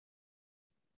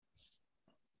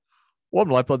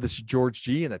Welcome to LifeBlood. This is George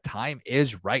G, and the time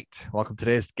is right. Welcome to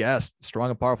today's guest, strong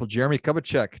and powerful Jeremie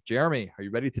Kubicek. Jeremie, are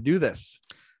you ready to do this?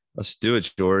 Let's do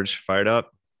it, George. Fired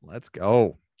up. Let's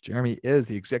go. Jeremie is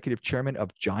the executive chairman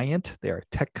of Giant. They are a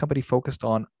tech company focused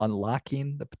on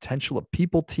unlocking the potential of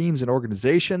people, teams, and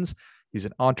organizations. He's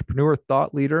an entrepreneur,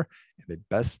 thought leader, and a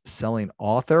best-selling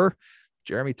author.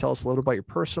 Jeremie, tell us a little about your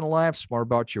personal life, more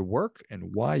about your work,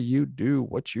 and why you do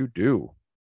what you do.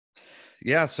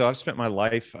 Yeah, so I've spent my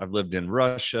life, I've lived in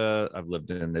Russia, I've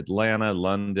lived in Atlanta,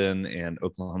 London, and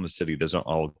Oklahoma City. Those don't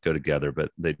all go together,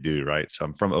 but they do, right? So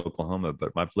I'm from Oklahoma,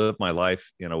 but I've lived my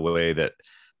life in a way that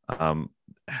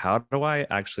how do I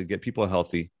actually get people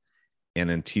healthy and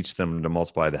then teach them to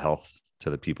multiply the health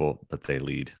to the people that they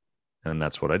lead? And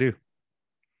that's what I do.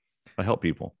 I help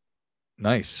people.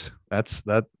 Nice. That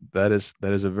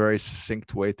is a very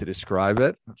succinct way to describe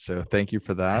it. So thank you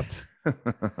for that.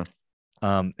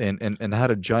 And how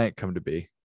did Giant come to be?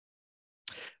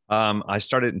 I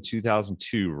started in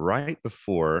 2002, right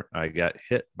before I got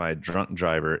hit by a drunk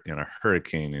driver in a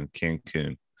hurricane in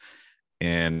Cancun.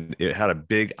 And it had a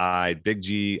big Giant.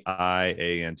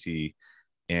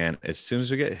 And as soon as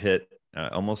we get hit, I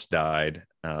almost died.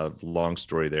 Long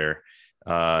story there.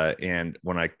 And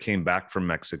when I came back from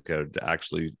Mexico to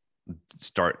actually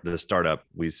start the startup,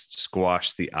 we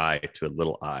squashed the I to a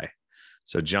little I.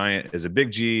 So Giant is a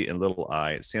big G and little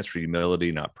I. It stands for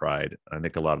humility, not pride. I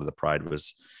think a lot of the pride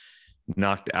was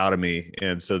knocked out of me.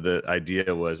 And so the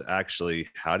idea was actually,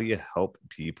 how do you help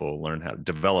people learn how to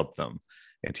develop them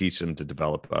and teach them to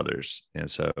develop others? And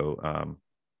so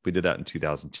we did that in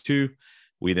 2002.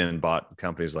 We then bought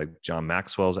companies like John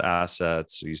Maxwell's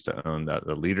assets. We used to own the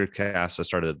LeaderCast. I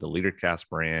started the LeaderCast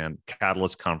brand,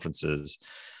 Catalyst conferences,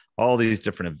 all these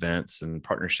different events and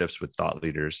partnerships with thought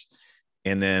leaders.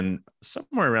 And then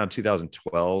somewhere around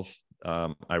 2012,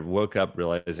 I woke up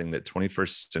realizing that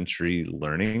 21st century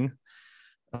learning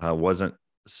wasn't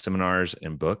seminars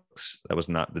and books. That was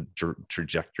not the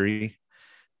trajectory.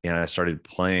 And I started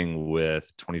playing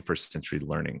with 21st century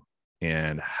learning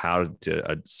and how do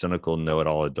cynical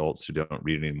know-it-all adults who don't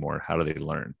read anymore, how do they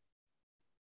learn?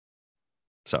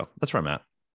 So that's where I'm at.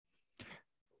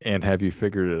 And have you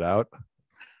figured it out?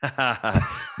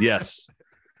 Yes,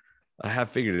 I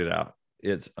have figured it out.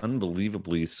 It's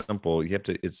unbelievably simple. You have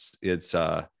to, it's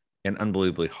and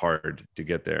unbelievably hard to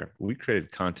get there. We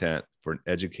created content for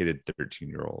educated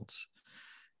 13-year-olds.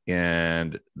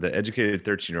 And the educated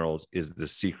 13-year-olds is the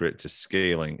secret to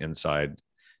scaling inside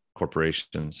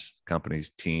corporations, companies,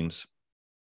 teams,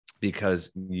 because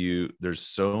there's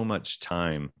so much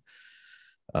time.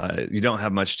 You don't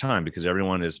have much time because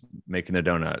everyone is making their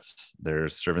donuts. They're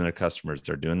serving their customers.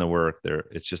 They're doing the work.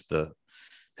 It's just the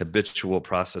habitual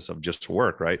process of just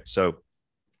work, right? So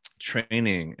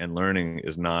training and learning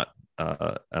is not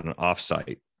an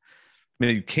offsite. I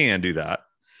mean, you can do that,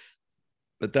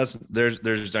 but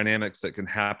there's dynamics that can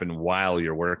happen while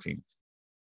you're working.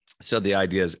 So the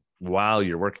idea is while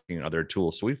you're working, other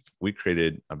tools. So we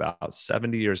created about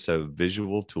 70 or so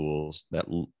visual tools that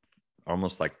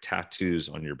almost like tattoos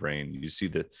on your brain. You see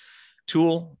the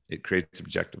tool, it creates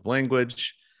objective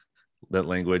language. That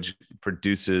language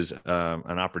produces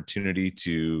an opportunity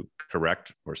to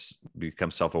correct or become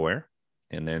self-aware.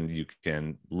 And then you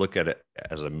can look at it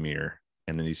as a mirror.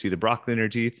 And then you see the broccoli in your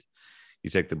teeth. You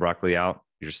take the broccoli out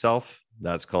yourself.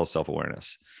 That's called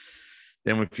self-awareness.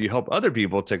 Then if you help other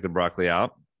people take the broccoli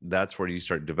out, that's where you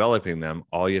start developing them.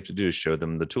 All you have to do is show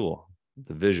them the tool,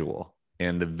 the visual.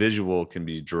 And the visual can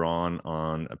be drawn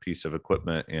on a piece of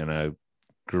equipment in a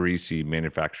greasy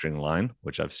manufacturing line,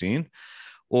 which I've seen.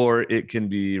 Or it can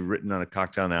be written on a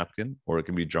cocktail napkin, or it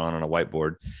can be drawn on a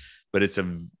whiteboard. But it's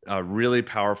a really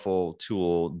powerful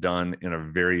tool done in a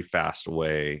very fast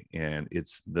way. And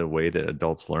it's the way that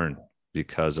adults learn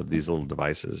because of these little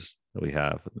devices that we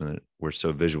have. And we're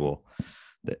so visual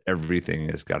that everything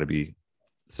has got to be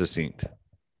succinct.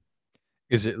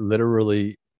 Is it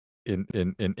literally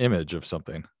an image of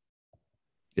something?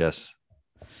 Yes.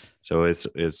 So it's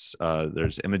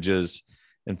there's images,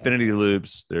 infinity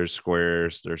loops, there's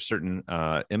squares, there's certain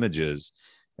images,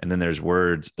 and then there's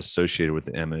words associated with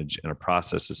the image and a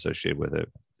process associated with it.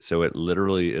 So it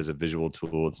literally is a visual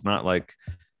tool. It's not like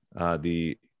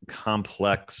the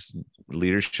complex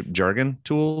leadership jargon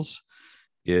tools.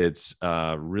 It's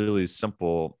really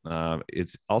simple.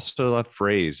 It's also a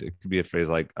phrase. It could be a phrase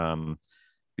like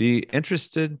be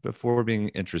interested before being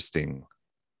interesting.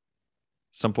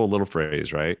 Simple little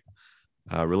phrase, right?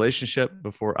 Relationship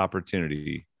before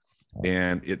opportunity.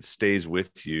 And it stays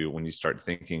with you when you start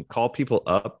thinking, call people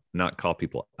up, not call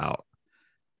people out.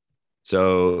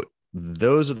 So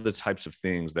those are the types of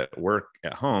things that work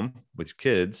at home with your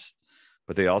kids,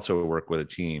 but they also work with a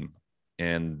team,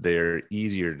 and they're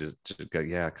easier to go,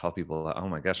 yeah, call people. Oh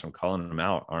my gosh, I'm calling them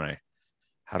out, aren't I?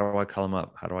 How do I call them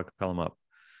up? How do I call them up?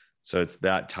 So it's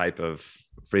that type of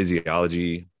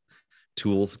phraseology,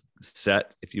 tools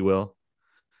set, if you will.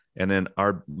 And then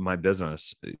my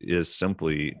business is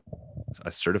simply,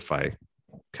 I certify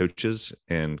coaches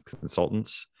and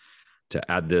consultants to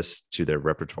add this to their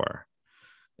repertoire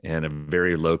in a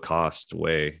very low cost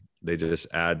way. They just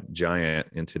add Giant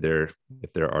into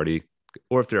if they're already,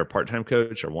 or if they're a part-time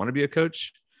coach or want to be a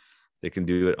coach, they can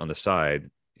do it on the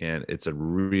side. And it's a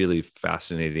really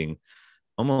fascinating,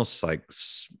 almost like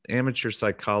amateur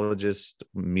psychologist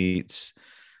meets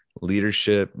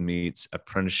leadership meets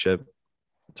apprenticeship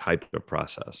type of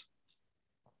process.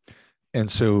 And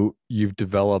so you've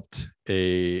developed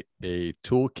a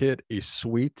toolkit, a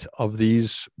suite of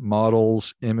these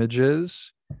models,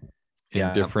 images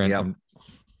in different.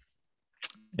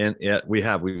 And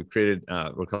we've created,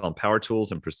 we call them power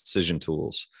tools and precision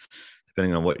tools,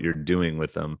 depending on what you're doing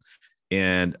with them.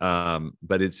 And,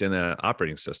 but it's in an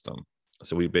operating system.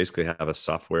 So we basically have a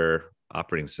software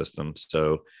operating system.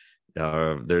 So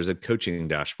there's a coaching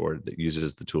dashboard that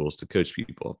uses the tools to coach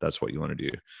people, if that's what you want to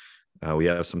do. We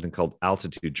have something called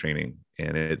altitude training,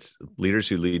 and it's leaders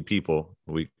who lead people.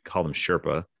 We call them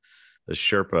Sherpa. The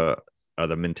Sherpa,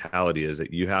 the mentality is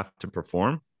that you have to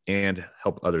perform and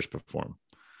help others perform.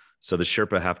 So the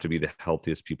Sherpa have to be the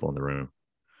healthiest people in the room.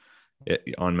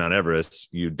 On Mount Everest,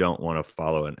 you don't want to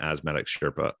follow an asthmatic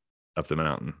Sherpa up the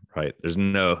mountain, right? It's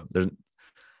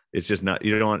just not,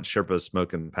 you don't want Sherpas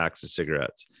smoking packs of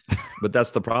cigarettes. But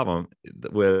that's the problem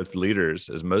with leaders,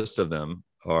 is most of them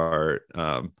are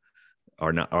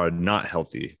not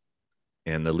healthy,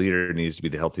 and the leader needs to be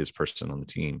the healthiest person on the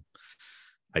team,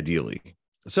 ideally.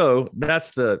 So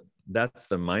that's the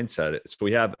mindset. So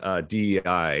we have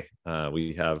DEI,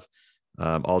 we have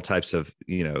all types of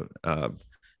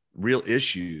real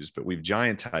issues, but we've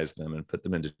giantized them and put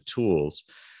them into tools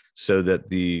so that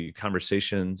the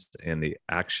conversations and the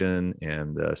action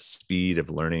and the speed of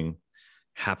learning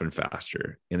happen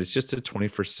faster. And it's just a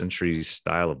 21st century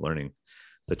style of learning.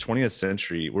 The 20th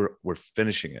century, we're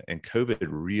finishing it, and COVID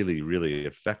really, really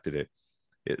affected it.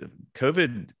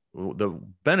 The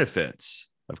benefits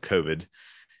of COVID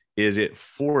is it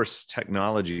forced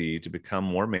technology to become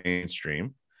more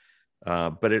mainstream,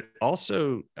 but it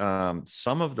also,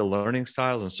 some of the learning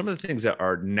styles and some of the things that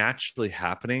are naturally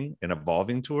happening and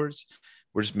evolving towards,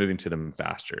 we're just moving to them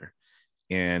faster.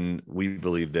 And we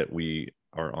believe that we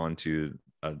are onto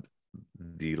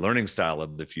the learning style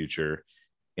of the future,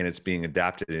 and it's being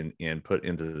adapted and put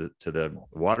into the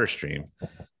water stream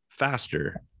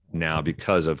faster now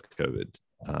because of COVID.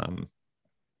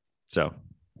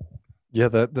 Yeah,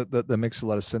 that makes a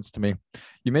lot of sense to me.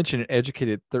 You mentioned an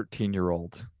educated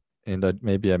 13-year-old, and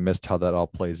maybe I missed how that all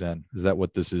plays in. Is that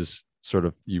what this is? Sort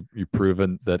of, you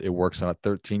proven that it works on a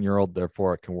 13-year-old,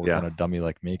 therefore it can work on a dummy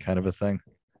like me, kind of a thing.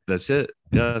 That's it.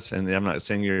 Yes, and I'm not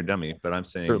saying you're a dummy, but I'm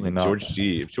saying certainly not. George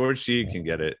G. If George G. can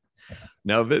get it,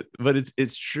 no, but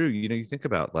it's true. You think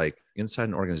about, like, inside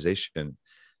an organization,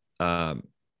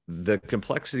 the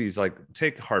complexities. Like,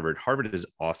 take Harvard. Harvard is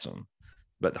awesome,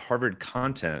 but the Harvard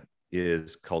content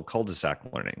is called cul-de-sac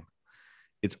learning.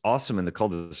 It's awesome in the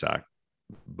cul-de-sac,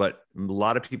 but a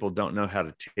lot of people don't know how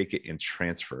to take it and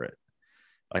transfer it.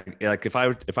 Like if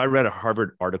I read a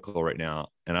Harvard article right now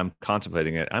and I'm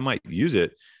contemplating it, I might use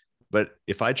it. But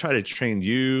if I try to train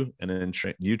you and then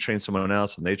you train someone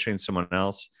else and they train someone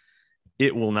else,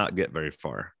 it will not get very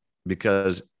far,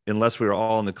 because unless we were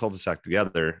all in the cul-de-sac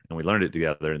together and we learned it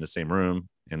together in the same room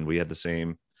and we had the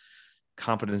same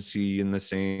competency and the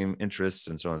same interests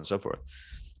and so on and so forth.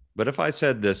 But if I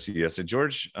said this to you, I said,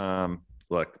 George,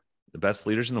 look, the best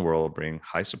leaders in the world bring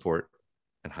high support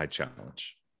and high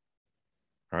challenge.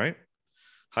 All right.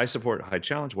 High support, high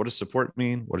challenge. What does support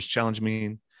mean? What does challenge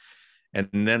mean? And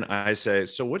then I say,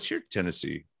 so what's your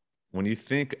tendency when you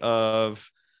think of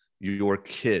your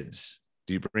kids?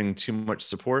 Do you bring too much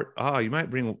support? You might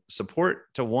bring support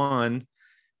to one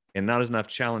and not enough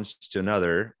challenge to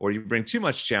another, or you bring too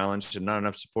much challenge and not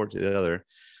enough support to the other.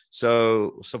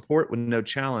 So support with no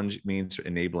challenge means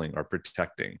enabling or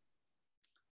protecting.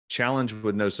 Challenge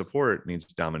with no support means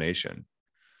domination.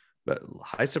 But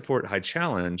high support, high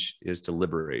challenge is to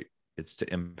liberate. It's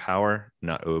to empower,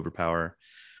 not overpower.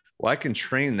 Well, I can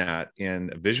train that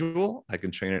in a visual. I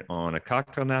can train it on a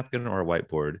cocktail napkin or a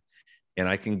whiteboard. And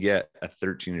I can get a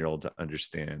 13-year-old to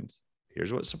understand,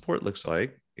 here's what support looks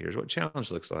like. Here's what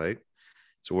challenge looks like.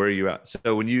 So where are you at?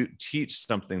 So when you teach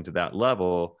something to that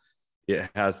level, it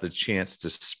has the chance to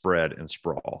spread and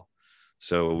sprawl.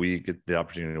 So we get the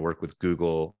opportunity to work with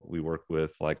Google. We work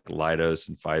with like Leidos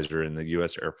and Pfizer and the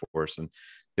US Air Force, and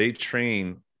they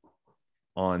train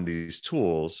on these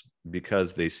tools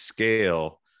because they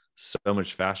scale so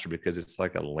much faster, because it's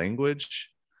like a language,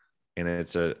 and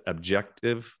it's an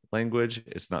objective language.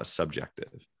 It's not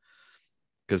subjective,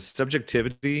 because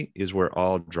subjectivity is where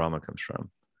all drama comes from.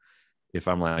 If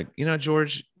I'm like,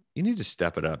 George, you need to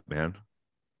step it up, man.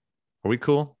 Are we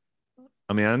cool?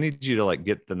 I mean, I need you to like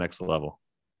get the next level,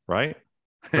 right?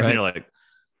 And Right. you're like,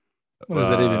 What does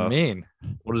that even mean?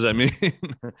 what does that mean?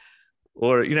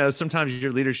 Or, sometimes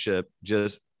your leadership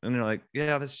just, and you're like,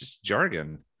 yeah, that's just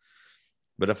jargon.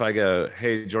 But if I go,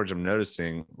 hey, George, I'm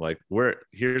noticing like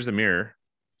here's the mirror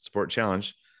sport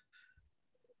challenge.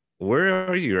 Where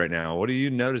are you right now? What are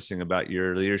you noticing about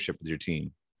your leadership with your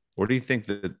team? Where do you think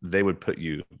that they would put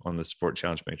you on the sport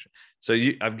challenge matrix? So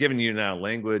I've given you now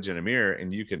language and a mirror,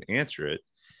 and you can answer it.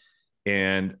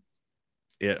 And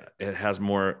it has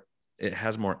more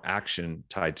action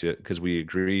tied to it because we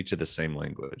agree to the same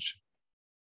language.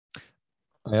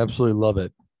 I absolutely love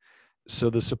it.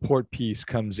 So the support piece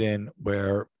comes in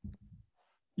where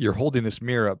you're holding this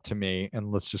mirror up to me,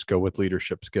 and let's just go with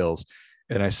leadership skills.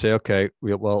 And I say, okay,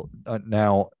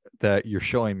 now that you're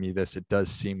showing me this, it does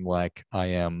seem like I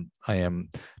am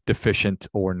deficient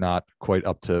or not quite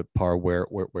up to par where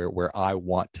I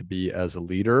want to be as a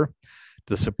leader.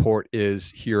 The support is,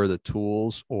 here are the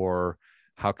tools, or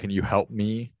how can you help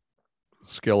me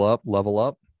skill up, level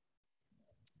up?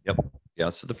 Yep. Yeah.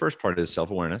 So the first part is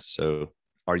self-awareness. So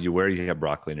are you aware you have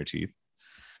broccoli in your teeth?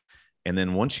 And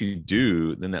then once you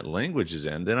do, then that language is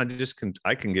in, then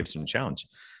I can give some challenge.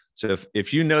 So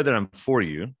if you know that I'm for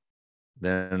you,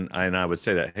 then I would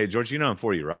say that, hey, George, I'm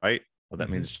for you, right? Well, that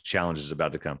means challenge is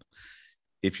about to come.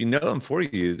 If you know I'm for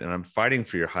you and I'm fighting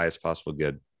for your highest possible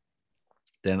good,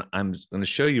 then I'm going to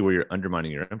show you where you're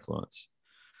undermining your influence.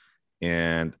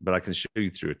 But I can show you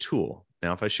through a tool.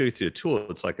 Now, if I show you through a tool,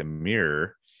 it's like a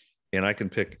mirror, and I can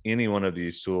pick any one of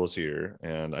these tools here.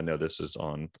 And I know this is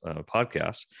on a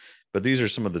podcast, but these are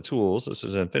some of the tools. This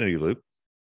is an infinity loop.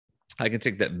 I can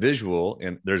take that visual,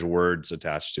 and there's words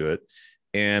attached to it.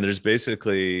 And there's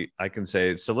basically, I can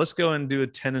say, so let's go and do a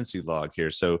tendency log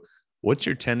here. So what's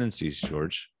your tendencies,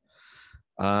 George?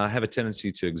 I have a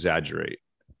tendency to exaggerate.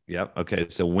 Yep. Okay.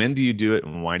 So when do you do it,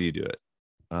 and why do you do it?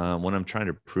 When I'm trying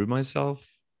to prove myself.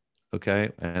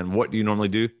 Okay. And what do you normally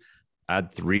do?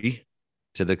 Add 3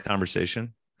 to the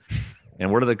conversation. And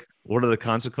what are the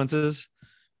consequences?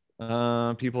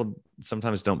 People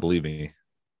sometimes don't believe me.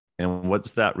 And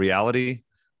what's that reality?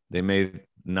 They may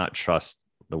not trust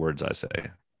the words I say.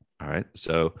 All right.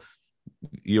 So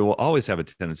you will always have a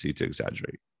tendency to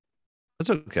exaggerate. That's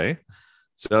okay.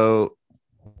 So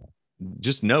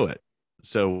just know it.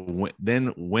 So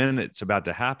when it's about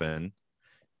to happen,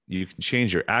 you can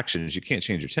change your actions. You can't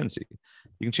change your tendency.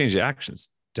 You can change the actions.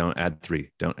 Don't add 3.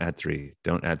 Don't add 3.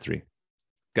 Don't add 3.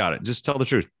 Got it. Just tell the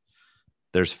truth.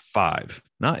 There's 5,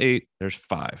 not 8. There's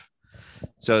 5.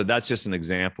 So that's just an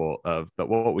example but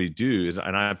what we do is,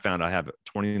 and I've found I have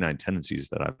 29 tendencies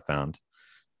that I've found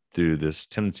through this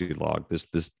tendency log, this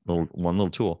little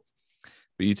tool.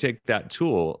 But you take that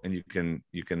tool and you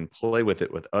can play with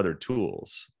it with other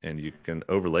tools, and you can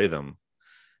overlay them.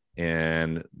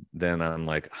 And then I'm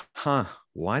like,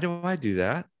 why do I do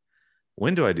that?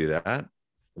 When do I do that?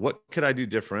 What could I do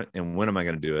different? And when am I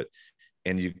going to do it?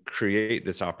 And you create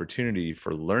this opportunity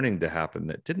for learning to happen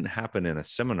that didn't happen in a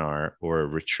seminar or a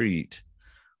retreat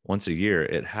once a year.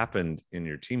 It happened in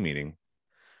your team meeting,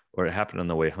 or it happened on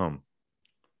the way home.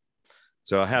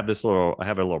 So I have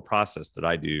a little process that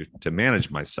I do to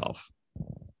manage myself,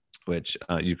 which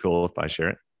you cool if I share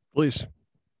it? Please.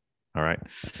 All right.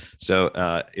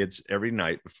 So it's every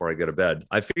night before I go to bed.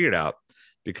 I figured out,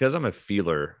 because I'm a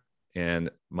feeler and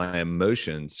my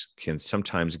emotions can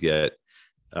sometimes get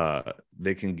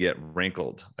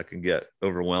rankled. I can get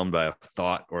overwhelmed by a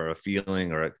thought or a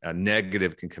feeling, or a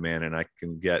negative can come in, and I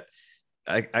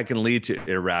can lead to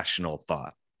irrational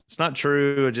thought. It's not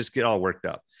true. I just get all worked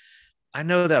up. I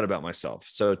know that about myself.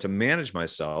 So to manage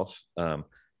myself,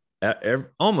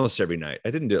 almost every night,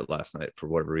 I didn't do it last night for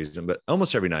whatever reason, but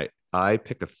almost every night I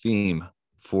pick a theme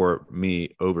for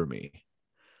me over me.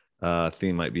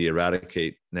 Theme might be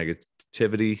eradicate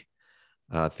negativity.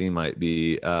 Theme might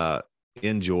be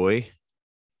enjoy.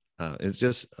 It's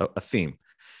just a theme.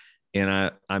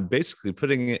 And I'm basically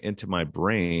putting it into my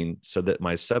brain so that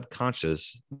my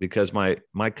subconscious, because my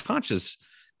conscious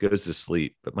goes to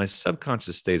sleep, but my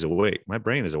subconscious stays awake. My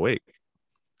brain is awake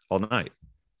all night,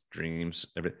 dreams,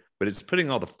 everything, but it's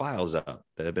putting all the files up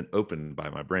that have been opened by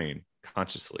my brain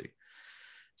consciously.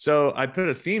 So I put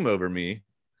a theme over me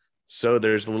So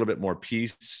there's a little bit more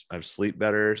peace. I sleep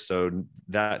better. So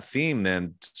that theme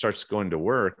then starts going to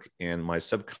work, and my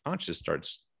subconscious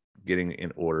starts getting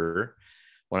in order.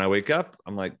 When I wake up,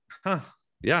 I'm like,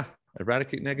 yeah,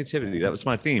 eradicate negativity. That was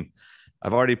my theme.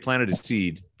 I've already planted a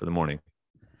seed for the morning.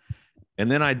 And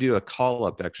then I do a call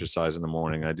up exercise in the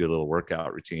morning. I do a little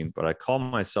workout routine, but I call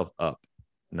myself up,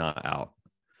 not out.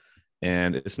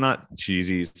 And it's not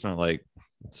cheesy. It's not like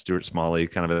Stuart Smalley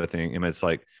kind of a thing. And it's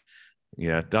like,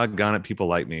 yeah, doggone it, people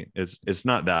like me. It's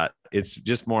not that. It's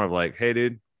just more of like, hey,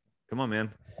 dude, come on,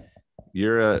 man.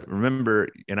 Remember,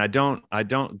 and I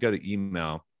don't go to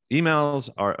email. Emails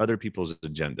are other people's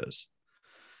agendas.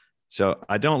 So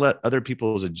I don't let other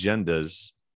people's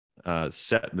agendas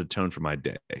set the tone for my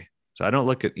day. So I don't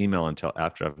look at email until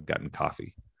after I've gotten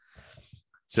coffee.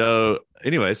 So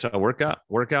anyway, so I work out,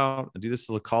 I do this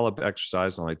little call up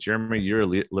exercise. I'm like, Jeremie, you're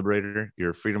a liberator. You're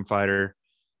a freedom fighter.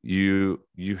 You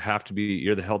have to be,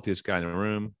 you're the healthiest guy in the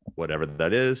room, whatever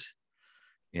that is.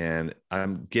 And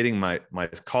I'm getting my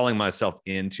calling myself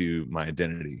into my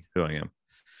identity, who I am.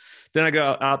 Then I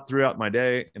go out throughout my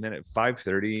day. And then at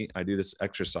 5:30, I do this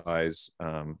exercise.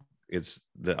 I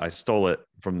stole it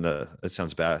from it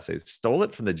sounds bad. I say stole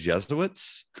it from the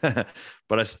Jesuits, but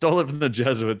I stole it from the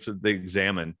Jesuits that they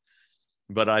examined.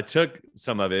 But I took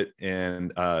some of it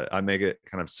and I make it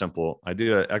kind of simple. I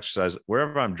do an exercise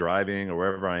wherever I'm driving or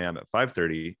wherever I am at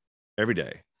 5:30 every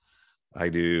day. I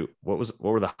do what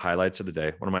were the highlights of the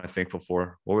day? What am I thankful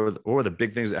for? What were the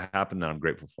big things that happened that I'm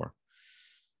grateful for?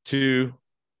 2,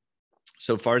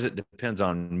 so far as it depends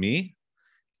on me,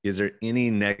 is there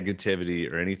any negativity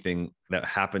or anything that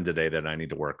happened today that I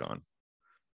need to work on?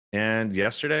 And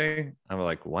yesterday, I'm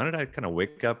like, why did I kind of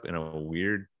wake up in a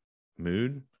weird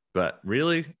mood? But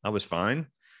really, I was fine.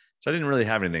 So I didn't really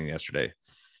have anything yesterday.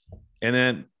 And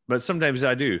then, but sometimes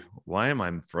I do. Why am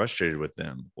I frustrated with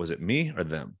them? Was it me or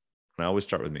them? And I always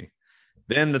start with me.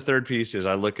 Then the third piece is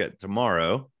I look at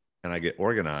tomorrow and I get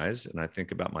organized and I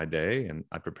think about my day and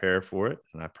I prepare for it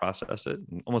and I process it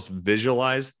and almost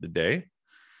visualize the day.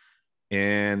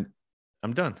 And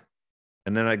I'm done.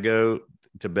 And then I go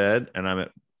to bed and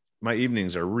my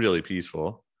evenings are really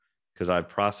peaceful because I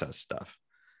process stuff.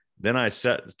 Then I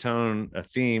set a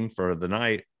theme for the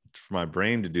night for my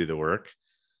brain to do the work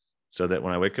so that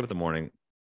when I wake up in the morning,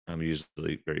 I'm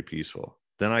usually very peaceful.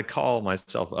 Then I call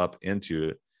myself up into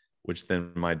it, which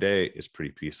then my day is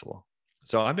pretty peaceful.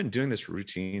 So I've been doing this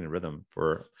routine and rhythm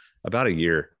for about a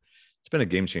year. It's been a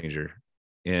game changer.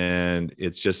 And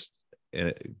it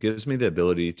gives me the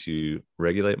ability to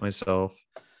regulate myself,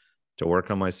 to work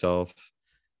on myself.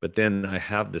 But then I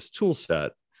have this tool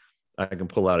set I can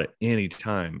pull out at any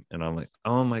time. And I'm like,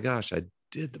 oh my gosh,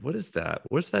 what is that?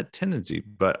 What's that tendency?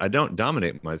 But I don't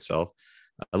dominate myself.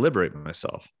 I liberate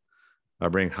myself. I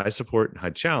bring high support and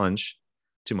high challenge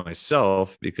to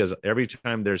myself because every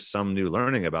time there's some new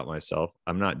learning about myself,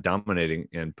 I'm not dominating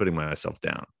and putting myself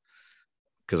down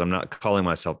because I'm not calling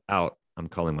myself out. I'm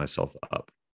calling myself up.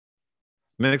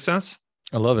 Make sense?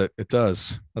 I love it. It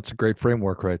does. That's a great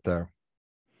framework right there.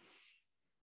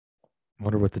 I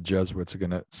wonder what the Jesuits are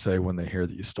going to say when they hear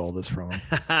that you stole this from them.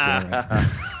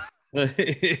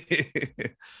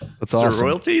 That's awesome.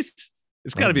 Royalties?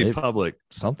 It's got to be public.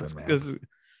 Something, man. Because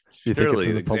you think it's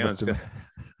in the public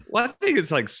well, I think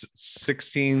it's like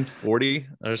 1640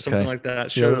 or something like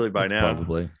that. Surely by now.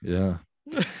 Probably. Yeah.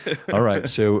 All right.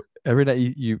 So every night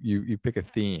you pick a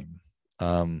theme.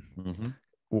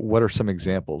 What are some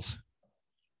examples?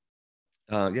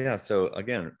 Yeah. So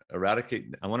again, I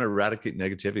want to eradicate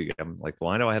negativity. I'm like,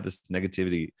 why do I have this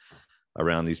negativity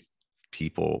around these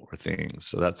people or things?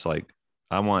 So that's like,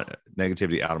 I want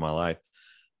negativity out of my life.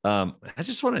 I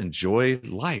just want to enjoy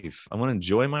life. I want to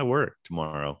enjoy my work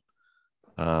tomorrow.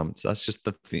 So that's just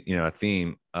a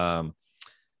theme. I've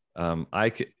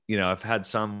had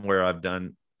some where I've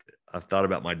thought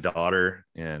about my daughter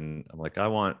and I'm like,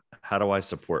 how do I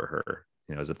support her,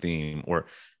 as a theme, or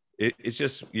it's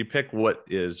just, you pick what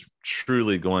is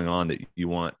truly going on that you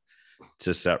want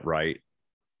to set right,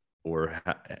 or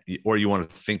you want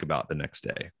to think about the next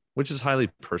day, which is highly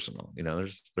personal.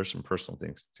 There's some personal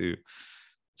things too.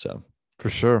 So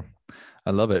for sure. I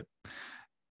love it.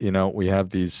 We have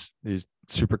these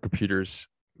supercomputers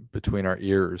between our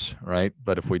ears, right?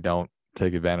 But if we don't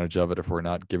take advantage of it, if we're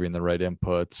not giving the right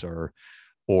inputs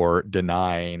or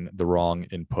denying the wrong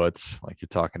inputs, like you're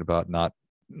talking about, not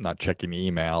checking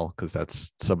email because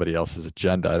that's somebody else's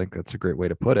agenda. I think that's a great way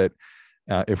to put it.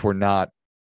 If we're not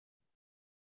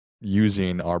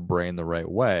using our brain the right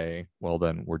way, well,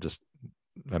 then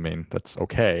that's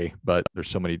okay. But there's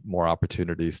so many more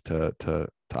opportunities to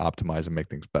optimize and make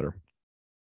things better.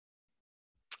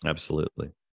 Absolutely.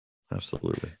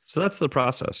 Absolutely. So that's the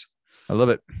process. I love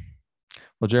it.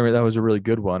 Well, Jeremie, that was a really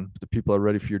good one. The people are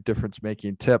ready for your difference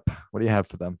making tip. What do you have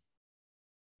for them?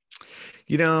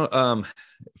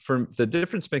 For the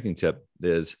difference making tip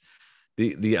is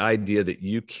the idea that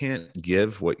you can't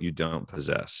give what you don't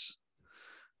possess.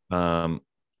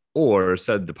 Or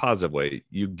said the positive way,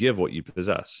 you give what you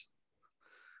possess.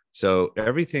 So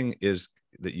everything is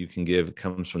that you can give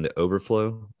comes from the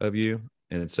overflow of you.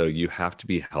 And so you have to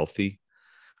be healthy.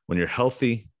 When you're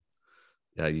healthy,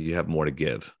 you have more to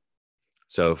give.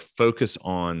 So focus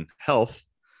on health,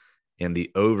 and the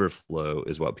overflow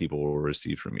is what people will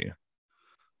receive from you.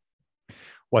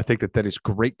 Well, I think that is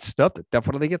great stuff. That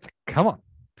definitely gets, come on.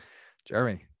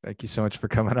 Jeremie, thank you so much for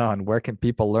coming on. Where can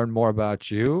people learn more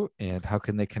about you, and how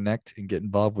can they connect and get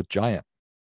involved with Giant?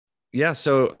 Yeah,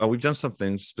 so we've done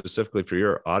something specifically for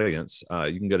your audience.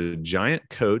 You can go to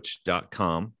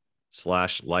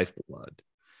giantcoach.com/lifeblood.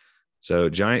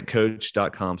 So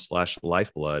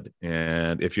giantcoach.com/lifeblood.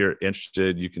 And if you're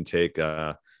interested, you can take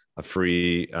a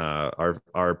free,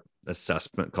 our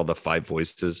assessment called the 5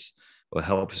 Voices. It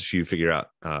helps you figure out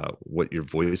what your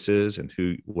voice is and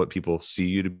what people see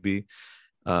you to be.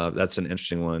 That's an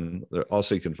interesting one.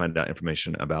 Also, you can find out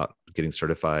information about getting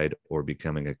certified or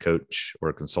becoming a coach or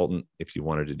a consultant if you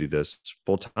wanted to do this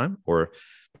full-time or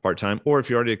part-time, or if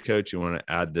you're already a coach, you want to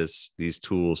add these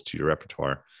tools to your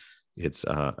repertoire. It's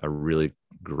a really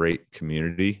great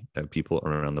community of people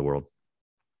around the world.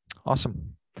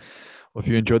 Awesome. Well, if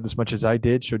you enjoyed this much as I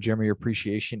did, show Jeremie your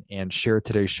appreciation and share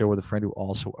today's show with a friend who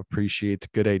also appreciates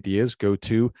good ideas. Go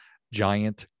to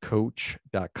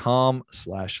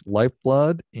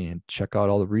giantcoach.com/lifeblood and check out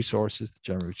all the resources that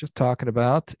Jeremie was just talking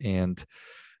about. And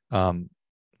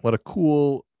what a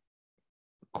cool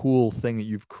thing that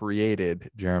you've created,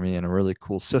 Jeremie, and a really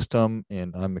cool system.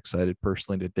 And I'm excited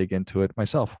personally to dig into it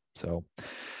myself. So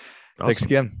Thanks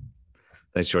again.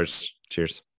 Thanks, George.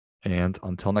 Cheers. And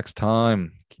until next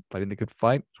time, keep fighting the good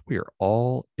fight. We are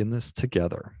all in this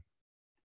together.